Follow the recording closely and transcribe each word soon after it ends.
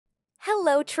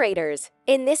Hello traders!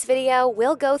 In this video,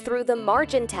 we'll go through the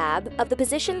Margin tab of the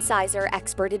Position Sizer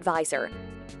Expert Advisor.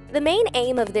 The main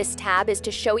aim of this tab is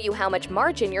to show you how much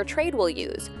margin your trade will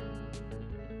use.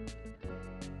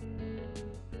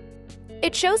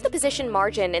 It shows the position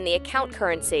margin in the account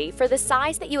currency for the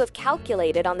size that you have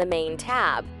calculated on the main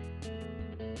tab.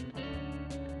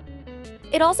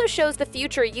 It also shows the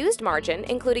future used margin,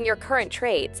 including your current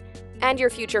trades, and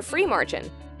your future free margin.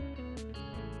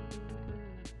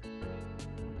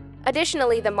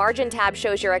 Additionally, the Margin tab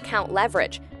shows your account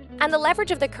leverage and the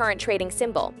leverage of the current trading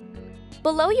symbol.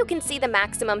 Below, you can see the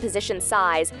maximum position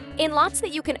size in lots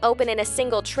that you can open in a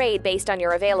single trade based on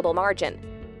your available margin.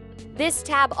 This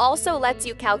tab also lets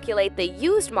you calculate the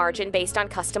used margin based on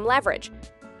custom leverage.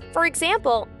 For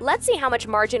example, let's see how much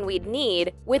margin we'd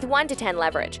need with 1 to 10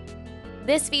 leverage.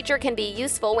 This feature can be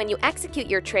useful when you execute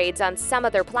your trades on some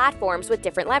other platforms with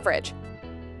different leverage.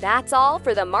 That's all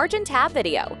for the Margin tab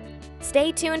video.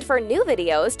 Stay tuned for new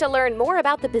videos to learn more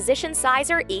about the Position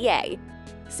Sizer EA.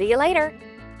 See you later!